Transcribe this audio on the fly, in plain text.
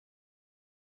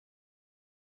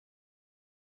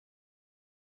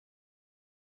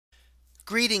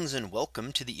Greetings and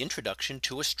welcome to the introduction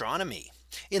to astronomy.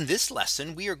 In this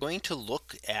lesson, we are going to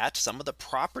look at some of the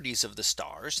properties of the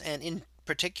stars and in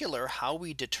particular how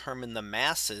we determine the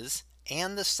masses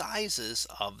and the sizes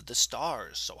of the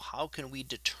stars. So how can we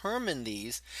determine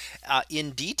these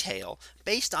in detail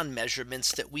based on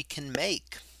measurements that we can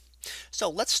make? So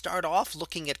let's start off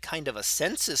looking at kind of a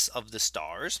census of the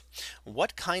stars.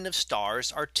 What kind of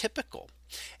stars are typical?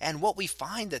 And what we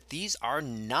find that these are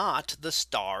not the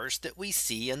stars that we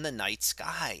see in the night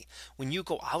sky. When you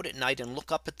go out at night and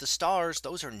look up at the stars,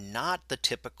 those are not the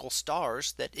typical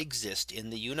stars that exist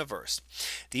in the universe.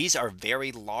 These are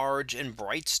very large and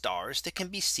bright stars that can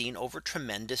be seen over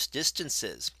tremendous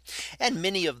distances. And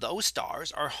many of those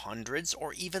stars are hundreds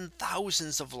or even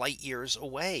thousands of light years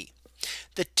away.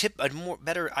 A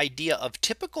better idea of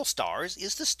typical stars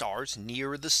is the stars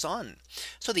near the sun.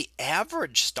 So the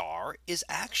average star is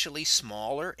actually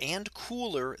smaller and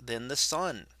cooler than the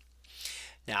sun.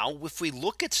 Now, if we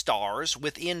look at stars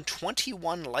within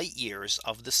 21 light years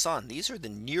of the sun, these are the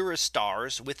nearest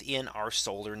stars within our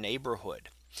solar neighborhood.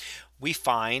 We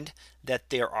find that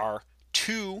there are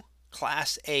two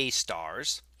class A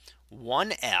stars,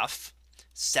 one F,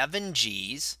 7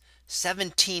 Gs,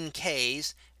 17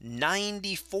 Ks,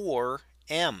 94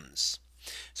 Ms.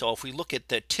 So if we look at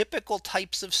the typical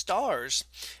types of stars,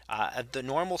 the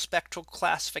normal spectral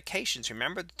classifications,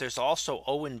 remember that there's also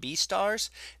O and B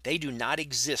stars. They do not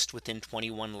exist within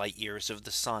 21 light years of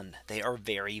the sun. They are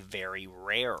very, very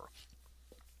rare.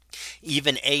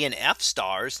 Even A and F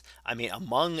stars, I mean,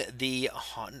 among the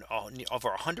over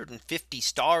 150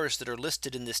 stars that are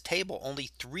listed in this table, only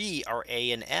 3 are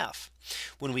A and F.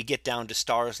 When we get down to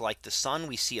stars like the sun,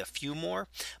 we see a few more,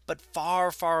 but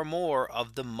far, far more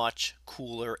of the much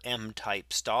cooler M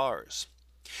type stars.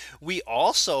 We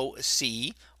also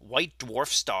see white dwarf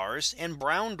stars and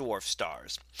brown dwarf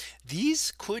stars.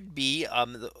 These could be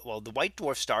the white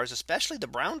dwarf stars, especially the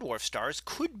brown dwarf stars,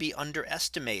 could be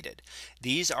underestimated.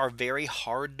 These are very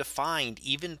hard to find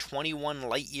even 21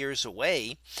 light years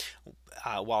away.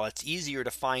 While it's easier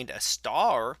to find a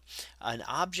star, an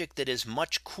object that is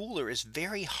much cooler is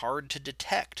very hard to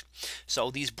detect.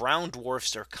 So these brown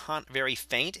dwarfs are very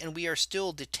faint and we are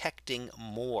still detecting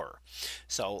more.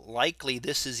 So likely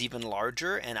this is even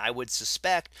larger, and I would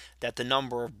suspect that the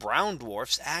number of brown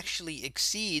dwarfs actually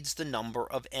exceeds the number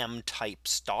of M type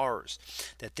stars,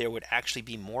 that there would actually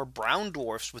be more brown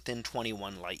dwarfs within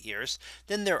 21 light years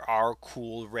than there are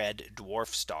cool red dwarf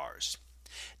stars.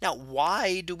 Now,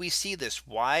 why do we see this?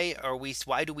 Why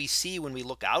do we see, when we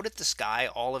look out at the sky,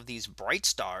 all of these bright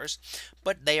stars,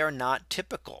 but they are not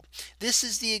typical? This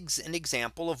is an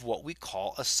example of what we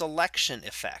call a selection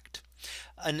effect.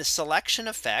 A selection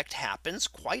effect happens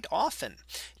quite often.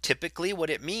 Typically, what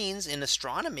it means in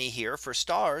astronomy here for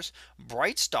stars,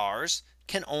 bright stars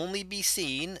can only be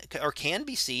seen, or can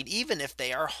be seen, even if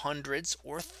they are hundreds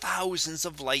or thousands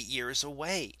of light years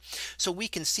away. So we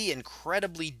can see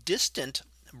incredibly distant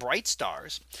bright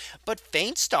stars, but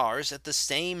faint stars at the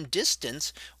same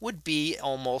distance would be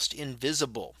almost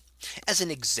invisible. As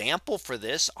an example for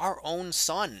this, our own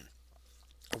sun,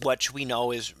 which we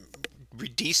know is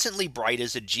decently bright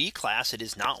as a G class. It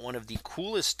is not one of the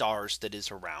coolest stars that is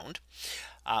around.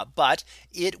 But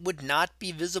it would not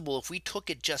be visible if we took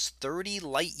it just 30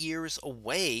 light years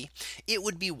away. It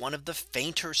would be one of the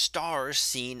fainter stars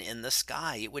seen in the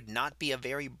sky. It would not be a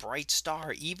very bright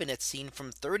star, even if seen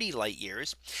from 30 light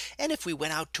years. And if we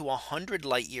went out to 100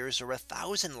 light years or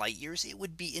 1,000 light years, it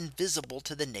would be invisible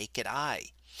to the naked eye.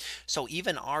 So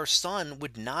even our sun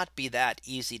would not be that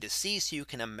easy to see. So you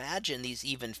can imagine these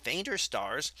even fainter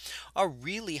stars are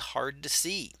really hard to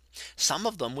see. Some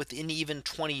of them within even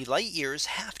 20 light years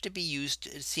have to be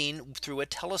seen through a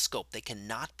telescope. They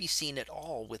cannot be seen at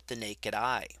all with the naked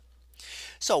eye.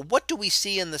 So what do we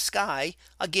see in the sky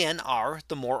again are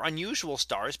the more unusual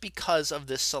stars because of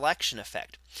this selection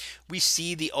effect. We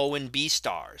see the O and B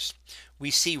stars.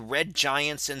 We see red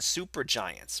giants and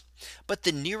supergiants. But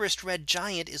the nearest red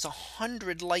giant is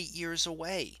 100 light years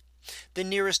away. The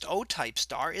nearest O type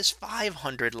star is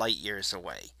 500 light years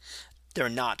away. They're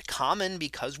not common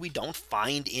because we don't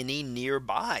find any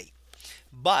nearby.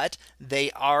 But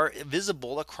they are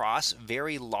visible across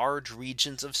very large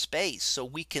regions of space. So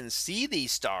we can see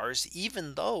these stars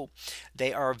even though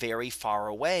they are very far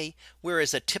away,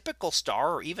 whereas a typical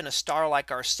star, or even a star like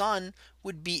our sun,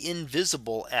 would be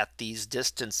invisible at these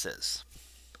distances.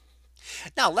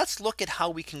 Now let's look at how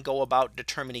we can go about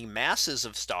determining masses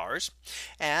of stars.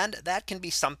 And that can be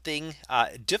something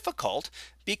difficult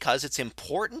because it's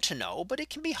important to know, but it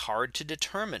can be hard to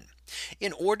determine.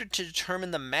 In order to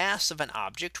determine the mass of an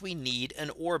object, we need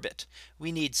an orbit.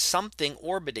 We need something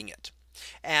orbiting it.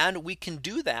 And we can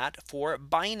do that for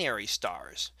binary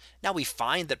stars. Now we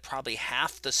find that probably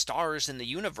half the stars in the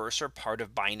universe are part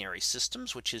of binary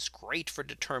systems, which is great for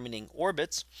determining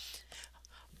orbits.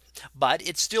 But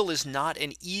it still is not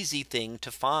an easy thing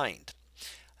to find.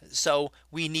 So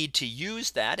we need to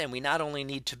use that, and we not only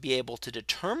need to be able to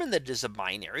determine that it is a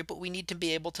binary, but we need to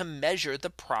be able to measure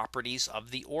the properties of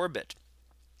the orbit.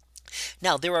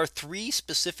 Now there are three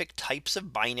specific types of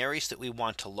binaries that we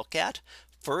want to look at.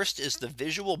 First is the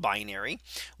visual binary,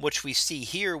 which we see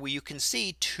here, where you can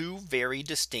see two very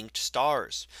distinct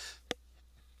stars.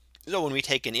 So when we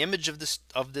take an image of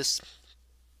this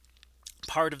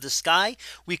part of the sky,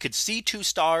 we could see two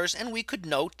stars, and we could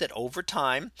note that over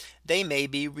time they may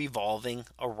be revolving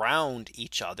around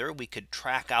each other. We could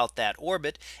track out that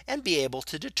orbit and be able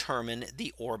to determine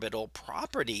the orbital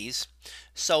properties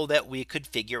so that we could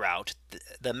figure out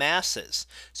the masses.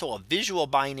 So a visual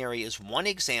binary is one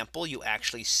example. You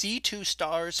actually see two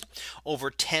stars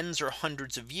over tens or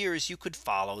hundreds of years. You could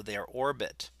follow their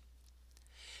orbit.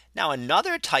 Now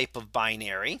another type of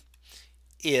binary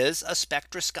is a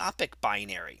spectroscopic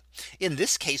binary. In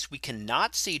this case, we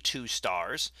cannot see two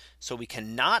stars, so we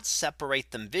cannot separate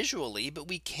them visually, but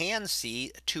we can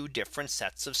see two different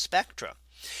sets of spectra.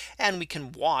 And we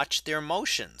can watch their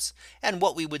motions. And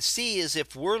what we would see is,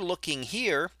 if we're looking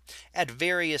here at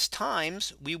various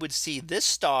times, we would see this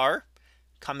star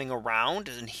coming around,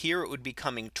 and here it would be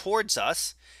coming towards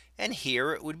us, and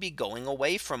here it would be going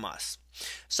away from us.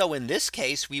 So in this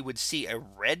case, we would see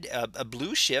a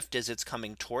blue shift as it's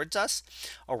coming towards us,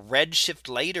 a red shift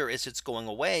later as it's going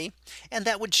away, and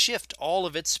that would shift all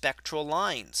of its spectral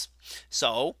lines.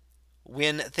 So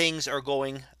when things are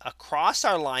going across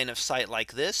our line of sight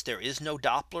like this, there is no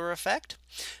Doppler effect.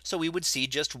 So we would see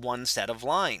just one set of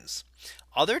lines.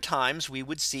 Other times we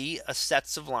would see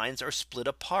sets of lines are split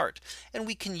apart, and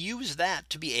we can use that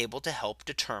to be able to help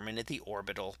determine the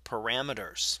orbital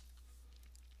parameters.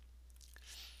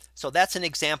 So that's an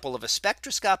example of a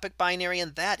spectroscopic binary,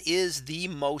 and that is the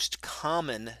most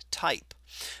common type.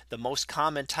 The most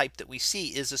common type that we see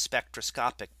is a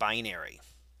spectroscopic binary.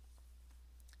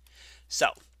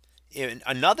 So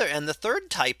the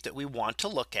third type that we want to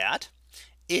look at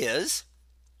is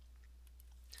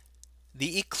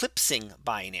the eclipsing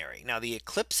binary. Now the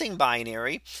eclipsing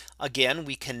binary, again,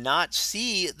 we cannot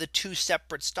see the two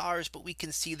separate stars, but we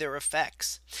can see their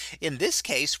effects. In this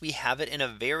case, we have it in a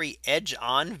very edge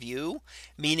on view,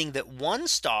 meaning that one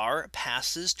star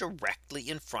passes directly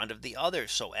in front of the other.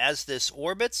 So as this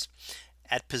orbits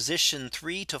at position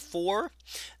 3 to 4,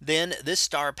 then this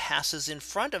star passes in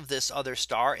front of this other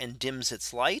star and dims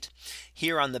its light.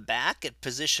 Here on the back at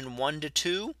position 1 to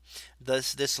 2,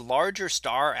 this larger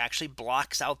star actually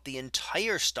blocks out the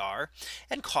entire star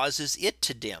and causes it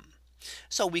to dim.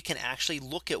 So we can actually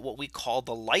look at what we call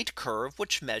the light curve,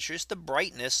 which measures the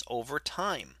brightness over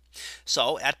time.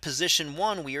 So at position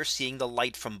 1, we are seeing the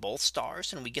light from both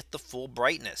stars, and we get the full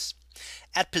brightness.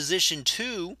 At position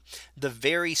 2, the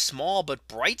very small but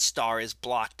bright star is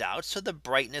blocked out, so the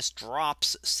brightness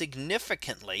drops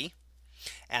significantly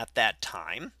at that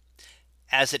time.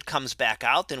 As it comes back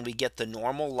out, then we get the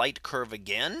normal light curve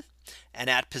again. And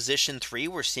at position 3,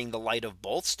 we're seeing the light of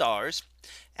both stars.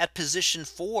 At position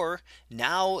 4,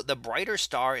 now the brighter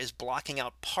star is blocking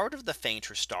out part of the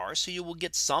fainter star, so you will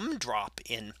get some drop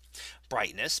in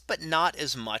brightness, but not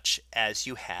as much as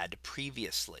you had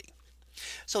previously.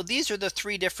 So these are the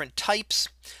three different types.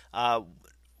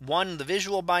 1, the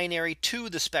visual binary, 2,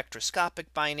 the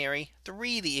spectroscopic binary,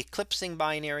 3, the eclipsing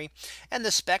binary, and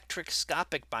the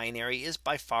spectroscopic binary is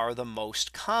by far the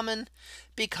most common,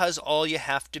 because all you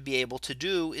have to be able to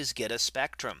do is get a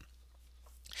spectrum.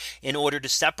 In order to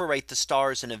separate the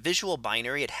stars in a visual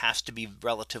binary, it has to be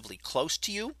relatively close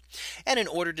to you. And in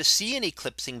order to see an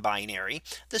eclipsing binary,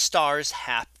 the stars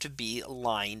have to be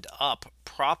lined up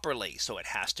properly. So it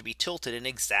has to be tilted in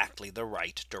exactly the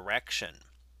right direction.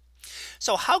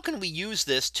 So how can we use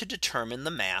this to determine the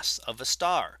mass of a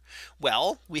star?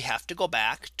 Well, we have to go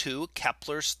back to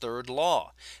Kepler's third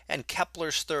law. And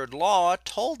Kepler's third law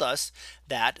told us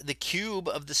that the cube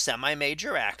of the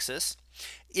semi-major axis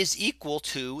is equal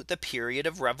to the period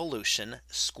of revolution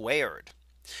squared.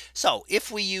 So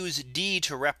if we use d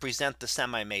to represent the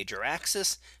semi-major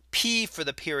axis, p for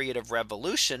the period of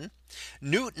revolution,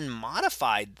 Newton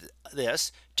modified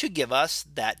this to give us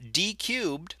that d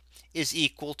cubed is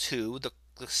equal to the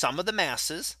sum of the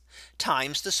masses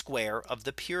times the square of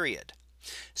the period.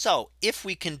 So if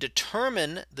we can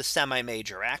determine the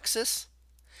semi-major axis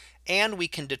and we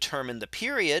can determine the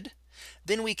period,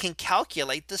 then we can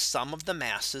calculate the sum of the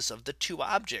masses of the two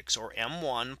objects, or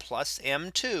m1 plus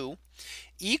m2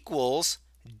 equals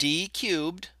d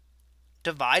cubed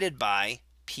divided by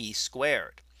p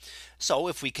squared. So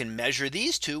if we can measure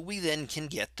these two, we then can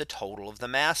get the total of the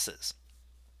masses.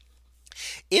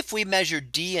 If we measure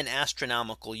d in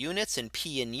astronomical units and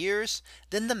p in years,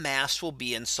 then the mass will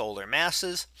be in solar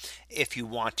masses. If you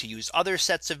want to use other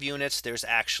sets of units, there's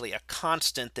actually a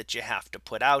constant that you have to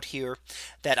put out here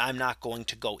that I'm not going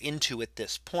to go into at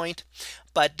this point.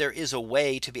 But there is a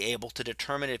way to be able to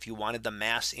determine if you wanted the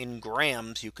mass in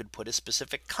grams, you could put a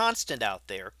specific constant out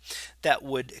there that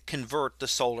would convert the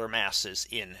solar masses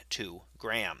into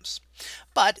grams.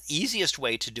 But easiest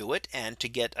way to do it and to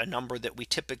get a number that we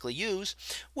typically use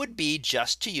would be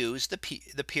just to use the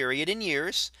period in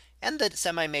years and the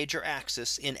semi-major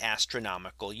axis in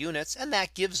astronomical units. And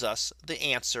that gives us the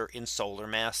answer in solar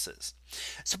masses.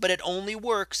 So but it only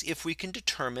works if we can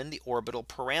determine the orbital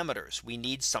parameters. We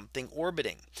need something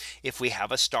orbiting. If we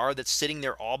have a star that's sitting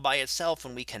there all by itself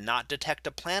and we cannot detect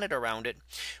a planet around it,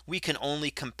 we can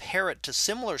only compare it to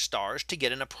similar stars to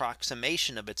get an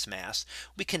approximation of its mass.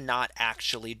 We cannot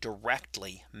actually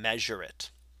directly measure it.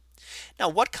 Now,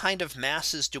 what kind of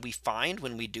masses do we find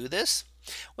when we do this?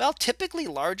 Well, typically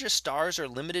larger stars are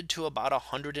limited to about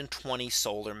 120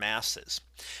 solar masses.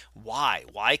 Why?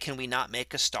 Why can we not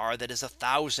make a star that is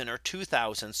 1,000 or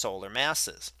 2,000 solar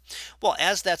masses? Well,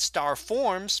 as that star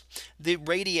forms, the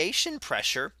radiation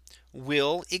pressure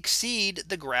will exceed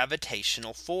the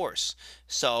gravitational force.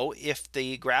 So if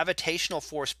the gravitational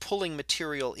force pulling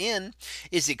material in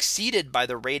is exceeded by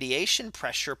the radiation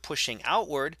pressure pushing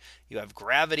outward, you have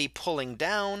gravity pulling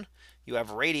down, you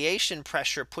have radiation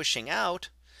pressure pushing out,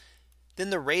 then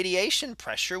the radiation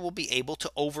pressure will be able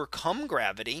to overcome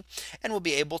gravity and will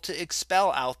be able to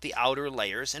expel out the outer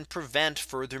layers and prevent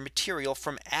further material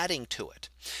from adding to it.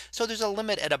 So there's a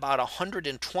limit at about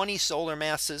 120 solar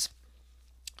masses.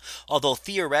 Although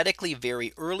theoretically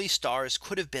very early stars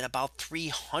could have been about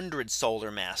 300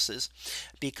 solar masses,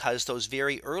 because those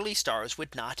very early stars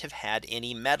would not have had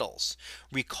any metals.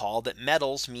 Recall that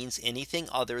metals means anything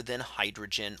other than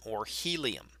hydrogen or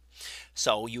helium.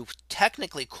 So you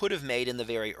technically could have made in the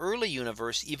very early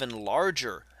universe even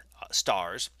larger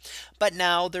stars, but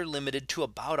now they're limited to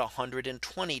about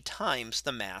 120 times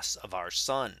the mass of our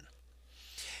sun.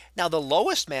 Now the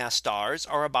lowest mass stars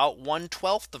are about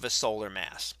 1/12 of a solar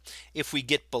mass. If we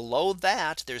get below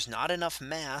that, there's not enough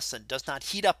mass and does not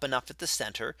heat up enough at the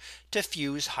center to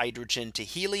fuse hydrogen to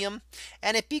helium,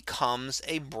 and it becomes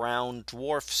a brown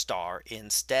dwarf star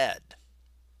instead.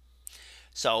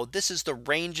 So this is the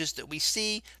ranges that we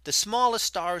see. The smallest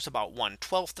stars about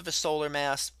 1/12 of a solar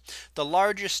mass. The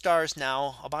largest stars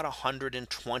now about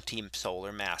 120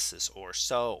 solar masses or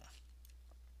so.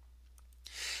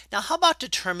 Now, how about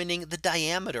determining the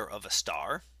diameter of a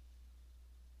star?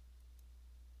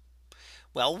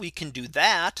 Well, we can do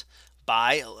that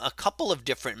by a couple of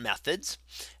different methods.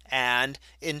 And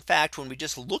in fact, when we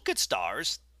just look at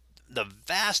stars, the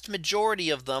vast majority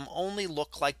of them only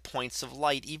look like points of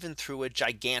light, even through a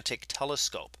gigantic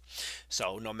telescope.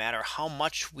 So no matter how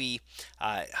much we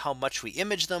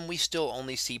image them, we still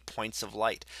only see points of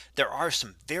light. There are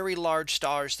some very large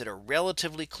stars that are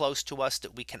relatively close to us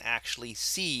that we can actually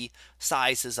see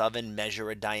sizes of and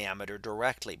measure a diameter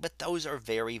directly. But those are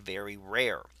very, very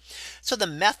rare. So the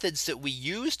methods that we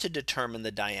use to determine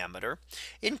the diameter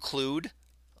include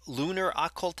lunar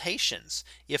occultations.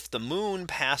 If the moon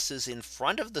passes in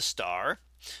front of the star,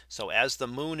 so as the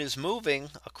moon is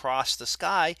moving across the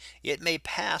sky, it may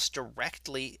pass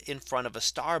directly in front of a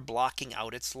star, blocking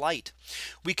out its light.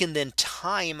 We can then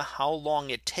time how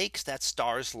long it takes that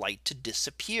star's light to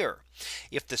disappear.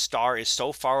 If the star is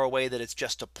so far away that it's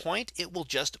just a point, it will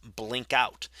just blink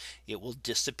out. It will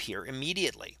disappear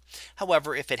immediately.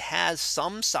 However, if it has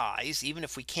some size, even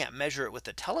if we can't measure it with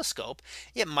a telescope,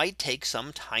 it might take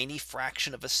some tiny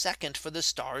fraction of a second for the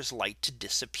star's light to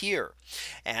disappear.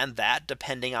 And that,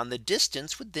 depending on the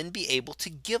distance, would then be able to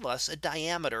give us a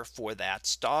diameter for that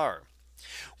star.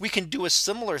 We can do a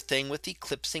similar thing with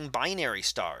eclipsing binary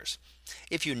stars.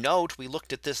 If you note, we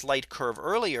looked at this light curve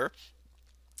earlier,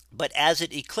 but as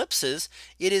it eclipses,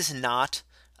 it does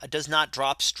not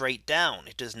drop straight down.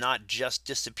 It does not just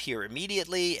disappear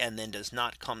immediately and then does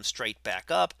not come straight back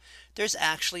up. There's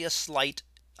actually a slight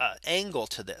angle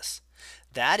to this.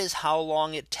 That is how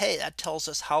long that tells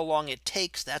us how long it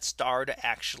takes that star to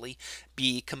actually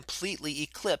be completely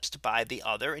eclipsed by the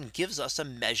other, and gives us a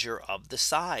measure of the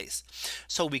size.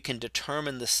 So we can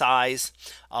determine the size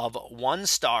of one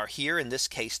star here, in this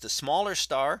case the smaller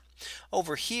star.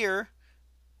 Over here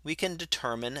we can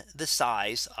determine the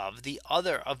size of the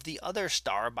other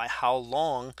star by how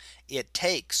long it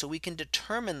takes. So we can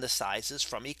determine the sizes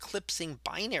from eclipsing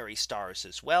binary stars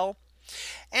as well.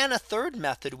 And a third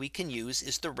method we can use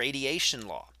is the radiation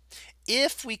law.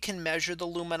 If we can measure the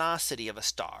luminosity of a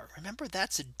star, remember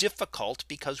that's difficult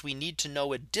because we need to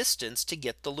know a distance to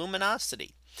get the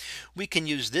luminosity. We can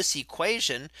use this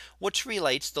equation, which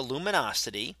relates the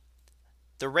luminosity,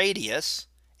 the radius,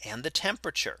 and the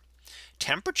temperature.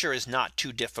 Temperature is not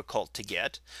too difficult to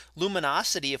get.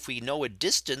 Luminosity, if we know a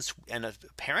distance and a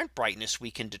apparent brightness, we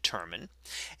can determine.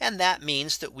 And that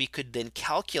means that we could then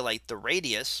calculate the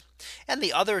radius. And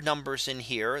the other numbers in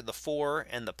here, the 4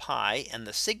 and the pi and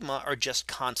the sigma, are just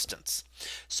constants.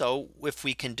 So if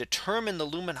we can determine the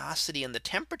luminosity and the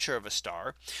temperature of a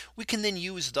star, we can then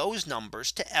use those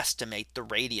numbers to estimate the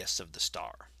radius of the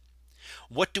star.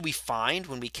 What do we find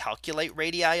when we calculate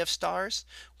radii of stars?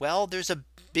 Well, there's a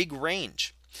big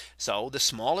range. So the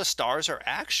smallest stars are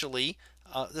actually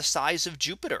the size of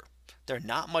Jupiter. They're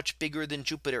not much bigger than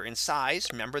Jupiter in size.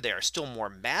 Remember, they are still more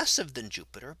massive than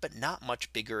Jupiter, but not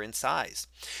much bigger in size.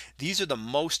 These are the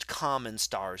most common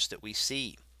stars that we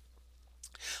see.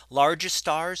 Largest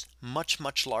stars, much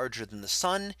larger than the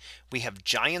sun. We have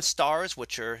giant stars,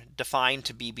 which are defined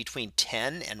to be between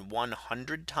 10 and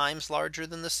 100 times larger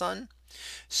than the sun.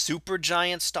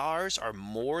 Supergiant stars are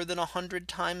more than 100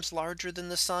 times larger than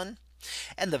the sun.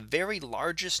 And the very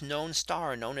largest known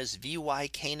star, known as VY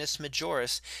Canis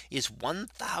Majoris, is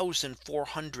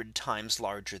 1,400 times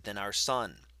larger than our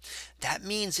sun. That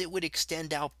means it would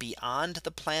extend out beyond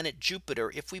the planet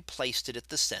Jupiter if we placed it at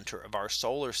the center of our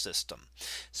solar system.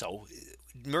 So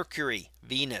Mercury,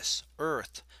 Venus,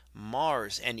 Earth,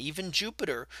 Mars, and even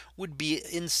Jupiter would be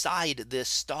inside this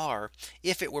star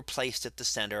if it were placed at the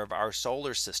center of our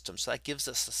solar system. So that gives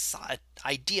us an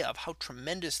idea of how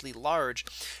tremendously large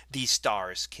these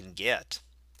stars can get.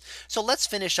 So let's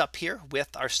finish up here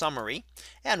with our summary.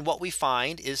 And what we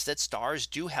find is that stars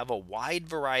do have a wide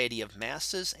variety of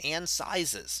masses and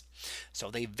sizes.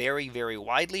 So they vary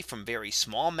widely from very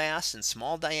small mass and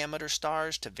small diameter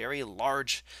stars to very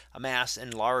large mass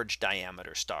and large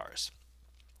diameter stars.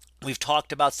 We've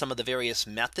talked about some of the various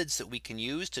methods that we can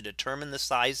use to determine the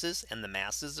sizes and the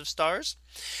masses of stars.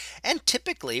 And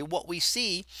typically what we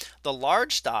see, the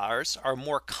large stars are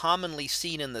more commonly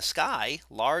seen in the sky,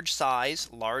 large size,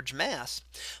 large mass.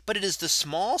 But it is the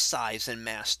small size and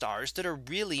mass stars that are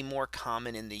really more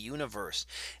common in the universe.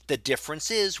 The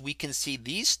difference is we can see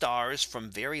these stars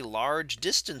from very large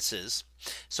distances.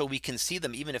 So we can see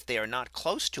them even if they are not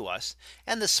close to us.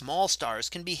 And the small stars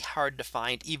can be hard to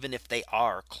find even if they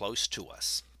are close to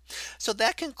us. So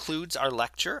that concludes our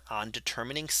lecture on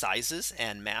determining sizes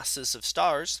and masses of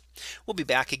stars. We'll be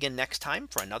back again next time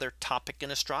for another topic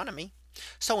in astronomy.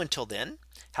 So until then,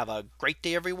 have a great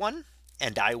day, everyone,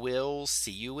 and I will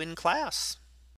see you in class.